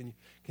preach? Can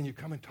you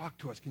come and talk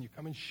to us? Can you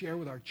come and share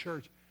with our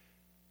church?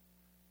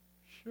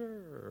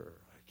 Sure,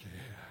 I can.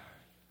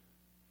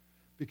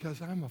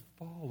 Because I'm a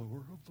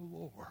follower of the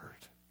Lord.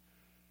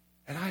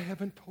 And I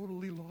haven't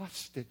totally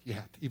lost it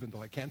yet, even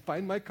though I can't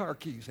find my car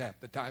keys half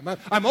the time.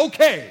 I'm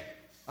okay.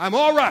 I'm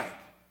all right.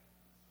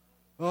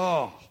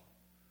 I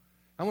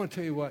want to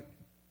tell you what.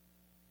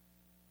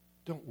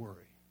 Don't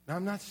worry. Now,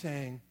 I'm not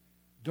saying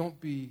don't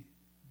be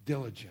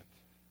diligent,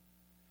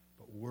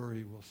 but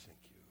worry will sink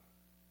you.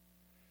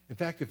 In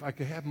fact, if I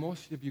could have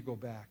most of you go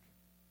back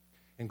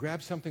and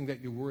grab something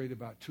that you worried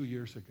about 2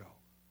 years ago,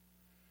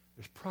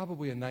 there's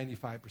probably a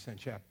 95%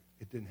 chance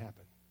it didn't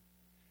happen.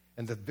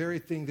 And the very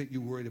thing that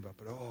you worried about,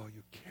 but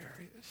you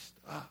carry this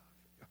stuff.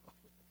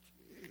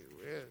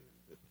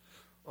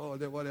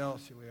 Then what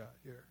else do we got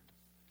here?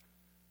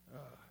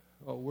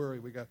 Worry.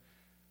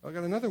 I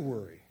got another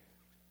worry.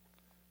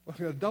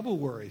 I got double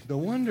worries. No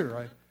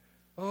wonder.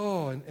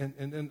 And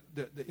then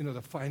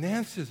the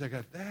finances, I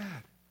got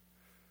that.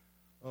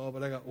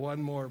 But I got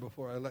one more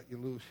before I let you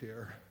loose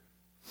here.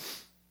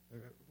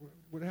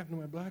 What happened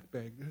to my black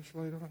bag? This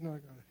light on? No, I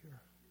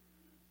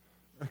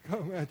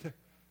got it here.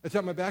 It's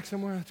on my back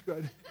somewhere? That's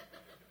good.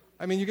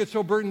 You get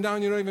so burdened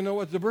down you don't even know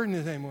what the burden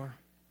is anymore.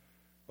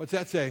 What's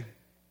that say?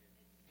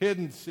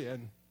 Hidden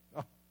sin.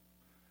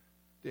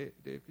 Dave,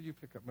 could you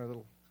pick up my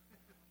little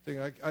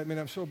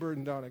I'm so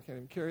burdened down, I can't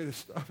even carry this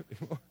stuff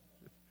anymore.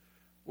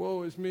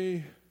 Woe is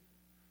me.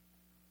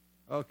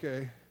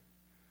 Okay.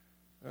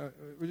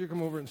 Would you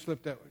come over and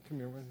slip that one? Come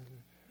here.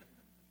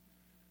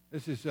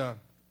 This is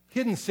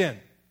hidden sin.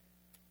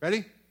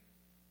 Ready?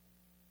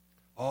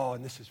 Oh,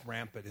 and this is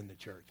rampant in the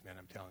church, man.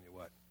 I'm telling you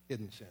what.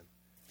 Hidden sin.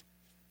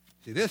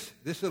 See this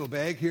little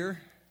bag here?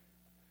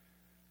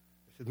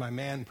 This is my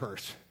man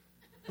purse.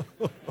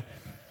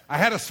 I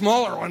had a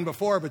smaller one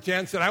before, but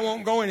Jan said, I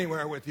won't go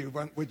anywhere with you.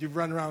 Would you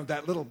run around with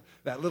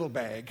that little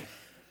bag?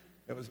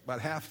 It was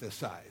about half this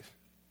size.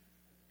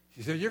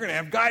 She said, you're going to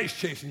have guys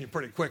chasing you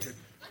pretty quick.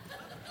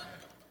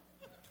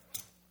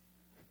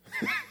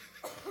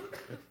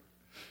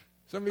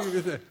 Some of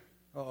you say,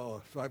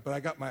 but I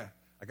got my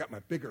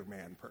bigger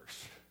man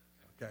purse.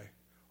 Okay.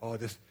 Oh,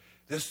 this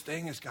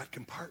thing has got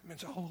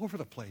compartments all over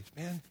the place,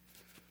 man.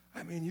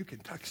 I mean, you can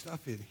tuck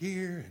stuff in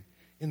here and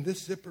in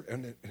this zipper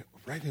and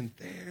right in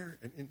there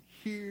and in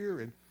here.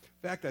 And in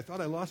fact, I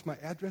thought I lost my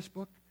address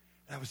book.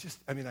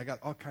 And I got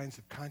all kinds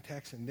of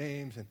contacts and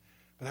names,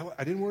 but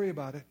I didn't worry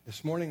about it.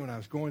 This morning when I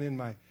was going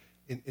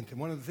into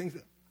one of the things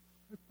that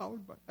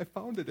I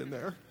found it in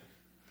there.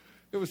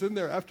 It was in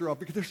there after all,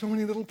 because there's so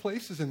many little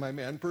places in my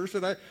man purse,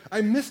 and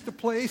I missed a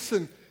place,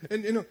 and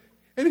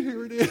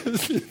here it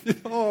is.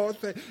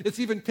 It's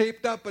even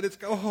taped up, but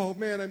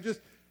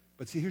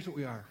but see, here's what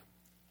we are.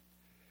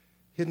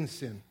 Hidden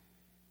sin.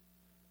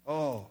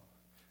 I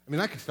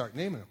could start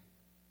naming them.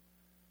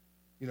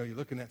 You're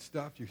looking at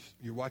stuff,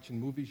 you're watching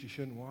movies you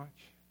shouldn't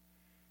watch.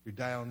 You're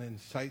dialing in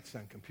sites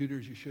on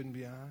computers you shouldn't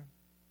be on.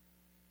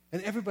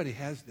 And everybody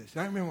has this.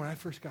 And I remember when I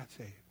first got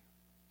saved.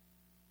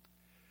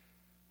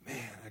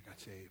 Man, I got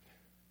saved.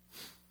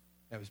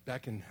 That was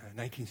back in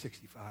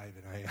 1965,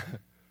 and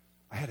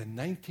I had a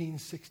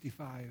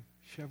 1965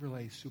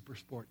 Chevrolet Super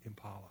Sport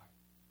Impala.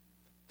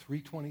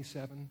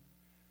 327,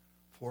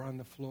 4 on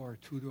the floor,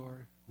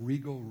 2-door,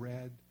 Regal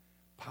red,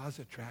 Paz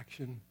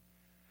traction.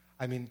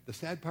 The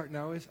sad part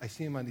now is I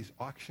see them on these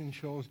auction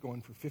shows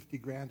going for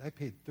 $50,000. I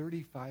paid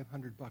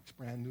 $3,500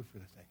 brand new for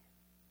the thing.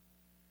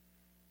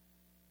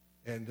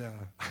 And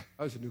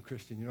I was a new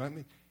Christian, you know what I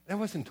mean? And I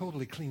wasn't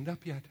totally cleaned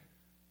up yet.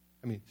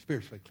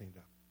 Spiritually cleaned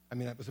up.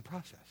 That was a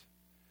process.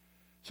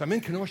 So I'm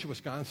in Kenosha,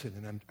 Wisconsin,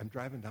 and I'm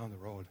driving down the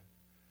road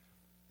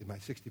in my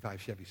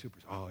 65 Chevy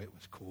Supers. Oh, it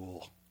was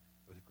cool.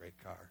 It was a great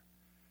car.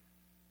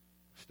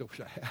 Still wish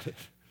I had it.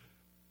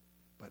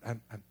 But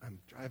I'm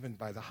driving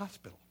by the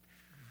hospital.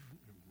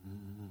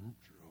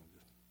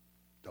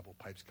 Double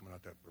pipes coming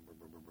out there.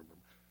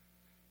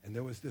 And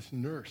there was this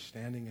nurse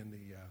standing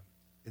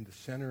in the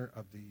center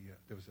of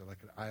there was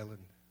like an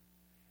island,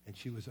 and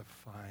she was a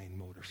fine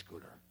motor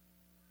scooter.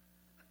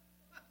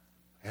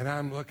 And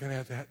I'm looking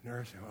at that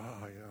nurse, and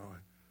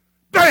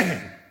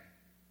bang!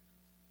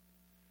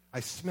 I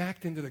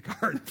smacked into the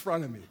car in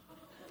front of me.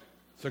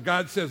 So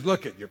God says,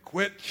 look you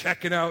quit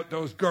checking out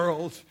those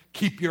girls.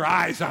 Keep your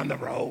eyes on the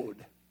road.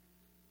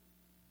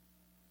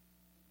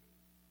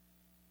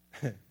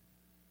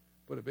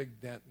 Put a big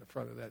dent in the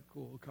front of that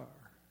cool car.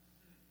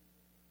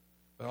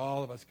 But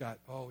all of us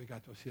we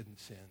got those hidden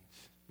sins.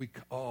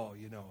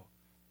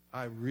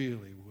 I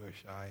really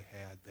wish I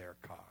had their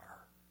car.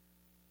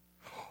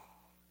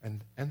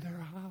 And their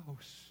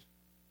house.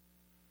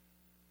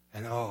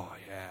 And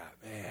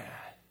man.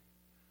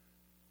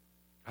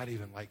 I'd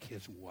even like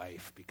his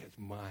wife because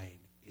mine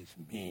is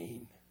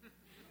mean.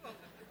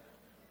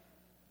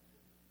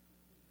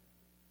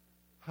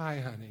 Hi,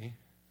 honey.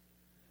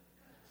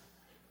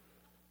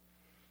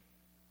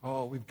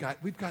 Oh, we've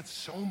got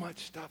so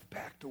much stuff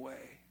packed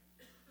away.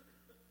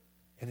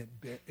 And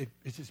it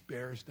just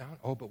bears down.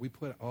 But we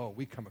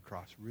come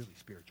across really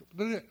spiritual.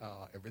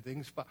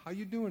 Everything's fine. How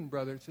you doing,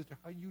 brother and sister?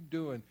 How you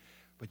doing?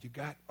 But you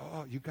got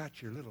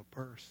your little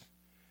purse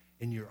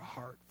in your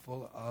heart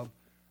full of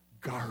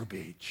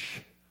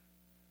garbage.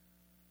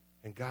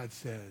 And God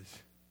says,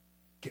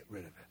 get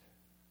rid of it.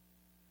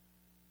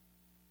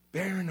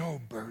 Bear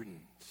no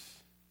burdens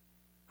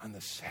on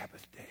the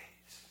Sabbath days.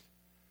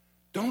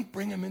 Don't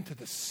bring them into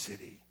the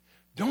city.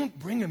 Don't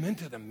bring them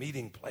into the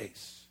meeting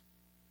place.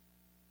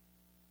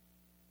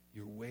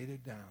 You're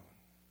weighted down.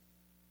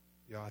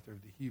 The author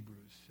of the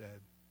Hebrews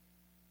said,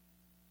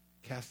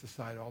 cast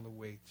aside all the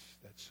weights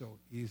that so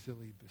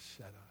easily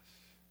beset us.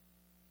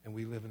 And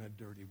we live in a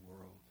dirty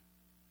world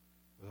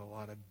with a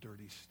lot of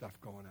dirty stuff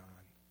going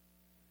on.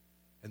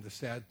 And the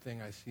sad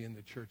thing I see in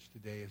the church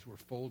today is we're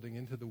folding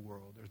into the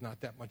world. There's not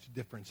that much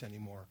difference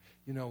anymore.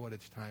 You know what?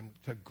 It's time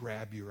to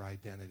grab your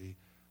identity.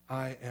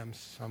 I am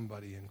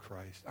somebody in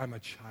Christ. I'm a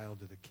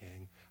child of the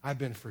King. I've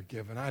been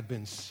forgiven. I've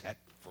been set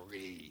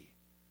free.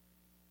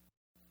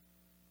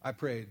 I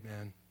prayed,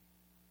 man.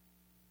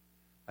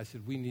 I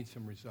said, we need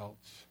some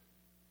results.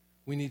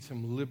 We need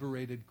some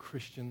liberated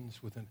Christians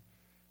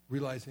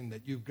realizing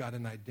that you've got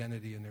an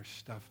identity and there's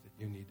stuff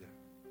you need to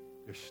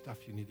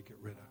get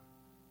rid of.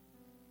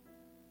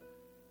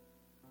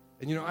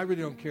 And I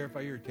really don't care if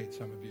I irritate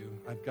some of you.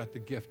 I've got the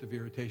gift of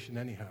irritation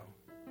anyhow.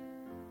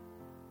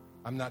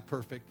 I'm not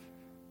perfect.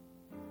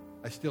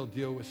 I still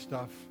deal with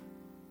stuff.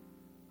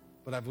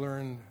 But I've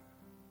learned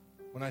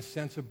When I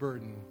sense a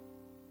burden,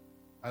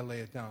 I lay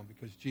it down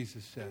because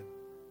Jesus said,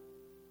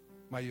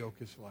 my yoke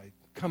is light.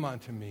 Come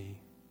unto me.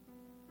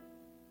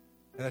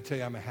 And I tell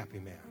you, I'm a happy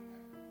man.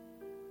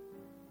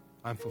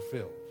 I'm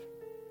fulfilled.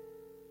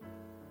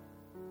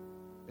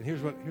 And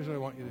here's what I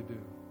want you to do.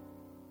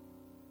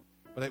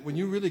 But when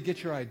you really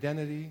get your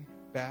identity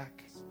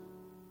back,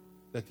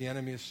 that the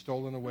enemy has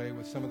stolen away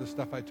with some of the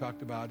stuff I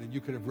talked about, and you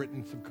could have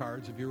written some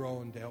cards of your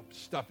own to help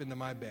stuff into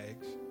my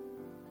bags.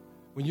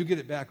 When you get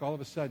it back, all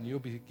of a sudden, you'll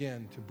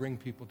begin to bring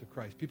people to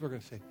Christ. People are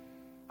going to say,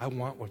 I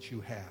want what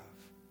you have.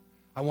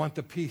 I want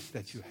the peace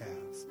that you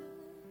have.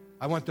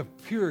 I want the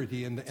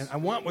purity, and I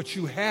want what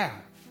you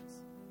have.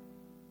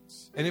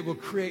 And it will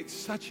create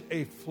such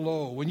a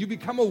flow. When you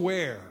become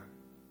aware,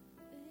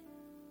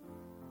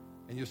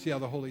 and you'll see how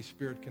the Holy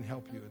Spirit can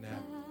help you in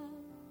that.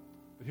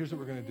 But here's what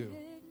we're going to do.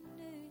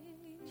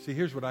 See,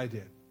 here's what I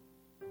did.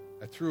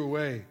 I threw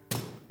away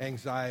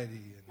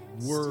anxiety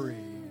and worry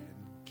and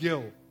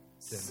guilt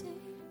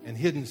and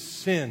hidden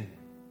sin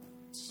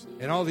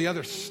and all the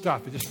other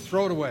stuff, and just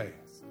throw it away.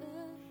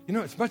 You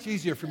know, it's much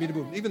easier for me to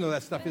move, even though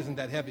that stuff isn't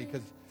that heavy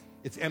because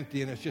it's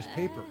empty and it's just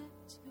paper.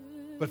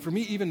 But for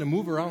me, even to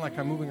move around like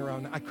I'm moving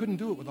around, I couldn't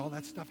do it with all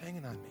that stuff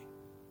hanging on me.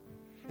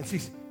 And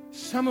see,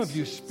 some of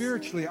you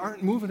spiritually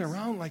aren't moving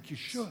around like you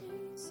should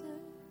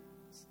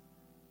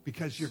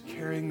because you're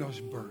carrying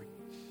those burdens.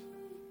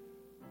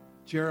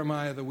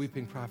 Jeremiah, the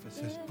weeping prophet,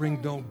 says,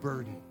 bring no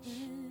burdens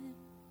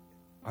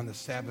on the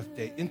Sabbath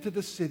day into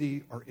the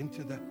city or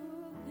into the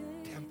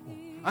temple.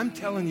 I'm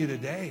telling you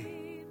today,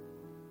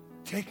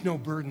 take no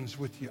burdens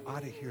with you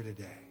out of here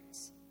today.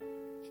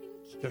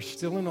 There's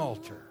still an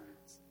altar.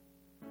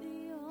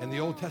 And the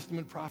Old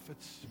Testament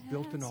prophets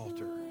built an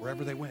altar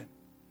wherever they went.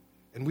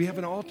 And we have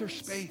an altar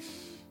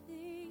space.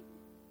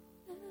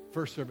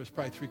 First service,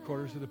 probably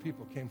 3/4 of the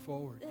people came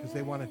forward because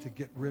they wanted to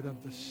get rid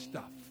of the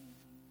stuff,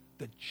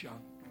 the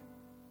junk.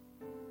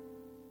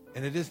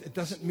 And it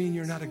doesn't mean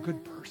you're not a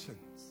good person.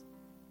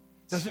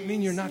 It doesn't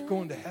mean you're not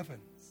going to heaven.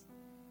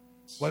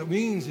 What it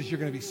means is you're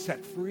going to be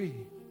set free.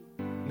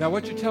 Now,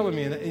 what you're telling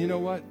me, and you know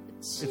what?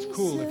 It's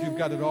cool if you've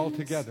got it all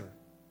together.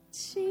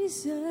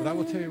 But I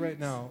will tell you right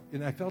now,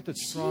 and I felt it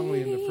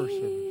strongly in the first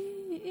service,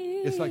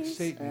 it's like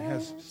Satan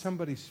has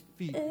somebody's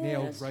feet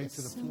nailed right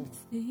to the floor.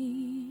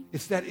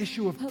 It's that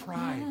issue of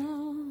pride.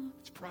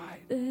 It's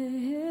pride.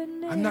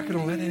 I'm not going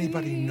to let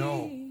anybody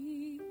know.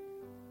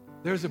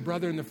 There's a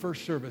brother in the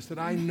first service that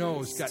I know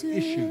has got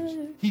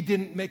issues. He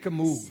didn't make a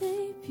move.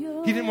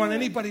 He didn't want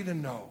anybody to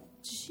know.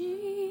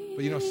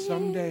 But you know,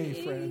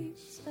 someday,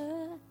 friends,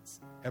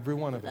 every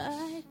one of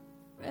us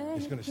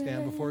is going to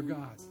stand before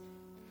God.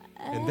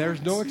 And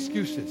there's no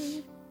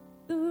excuses.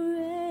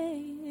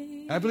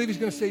 I believe he's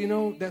going to say, you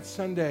know, that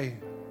Sunday,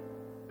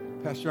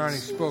 Pastor Arni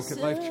spoke at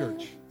Life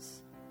Church.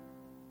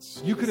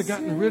 You could have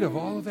gotten rid of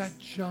all of that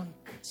junk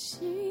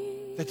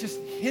that just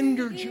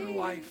hindered your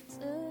life.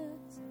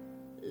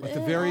 But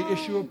the very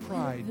issue of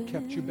pride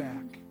kept you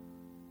back.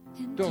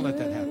 Don't let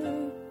that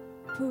happen.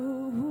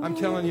 I'm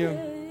telling you,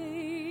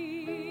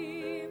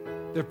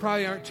 there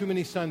probably aren't too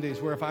many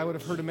Sundays where if I would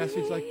have heard a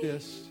message like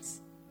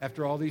this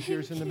after all these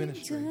years in the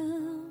ministry,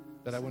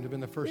 that I wouldn't have been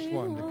the first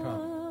one to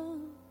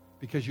come.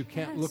 Because you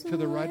can't look to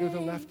the right or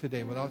the left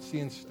today without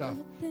seeing stuff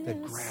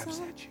that grabs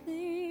at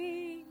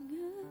you.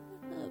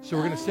 So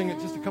we're going to sing it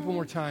just a couple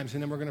more times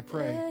and then we're going to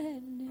pray.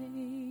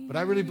 But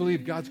I really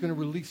believe God's going to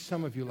release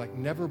some of you like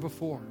never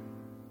before.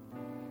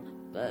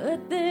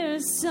 But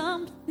there's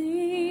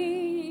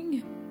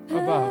something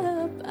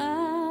about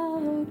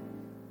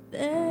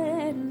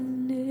that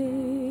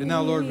name. And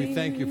now, Lord, we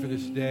thank you for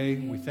this day.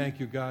 We thank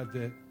you, God,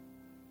 that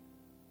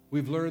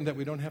we've learned that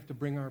we don't have to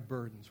bring our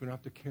burdens. We don't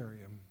have to carry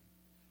them.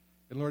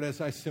 And Lord,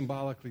 as I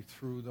symbolically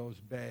threw those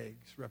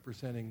bags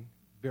representing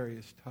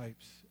various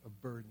types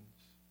of burdens,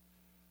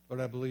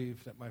 Lord, I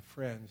believe that my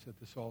friends at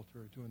this altar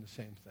are doing the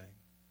same thing.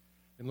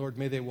 And Lord,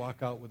 may they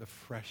walk out with a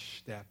fresh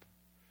step.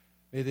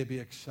 May they be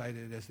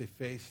excited as they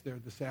face their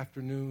this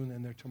afternoon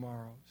and their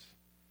tomorrows.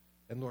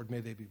 And Lord, may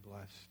they be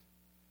blessed.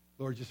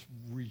 Lord, just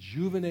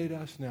rejuvenate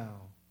us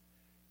now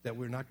that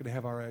we're not going to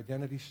have our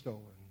identity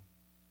stolen.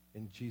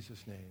 In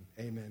Jesus' name,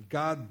 amen.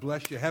 God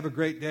bless you. Have a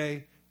great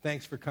day.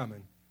 Thanks for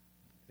coming.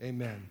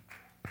 Amen.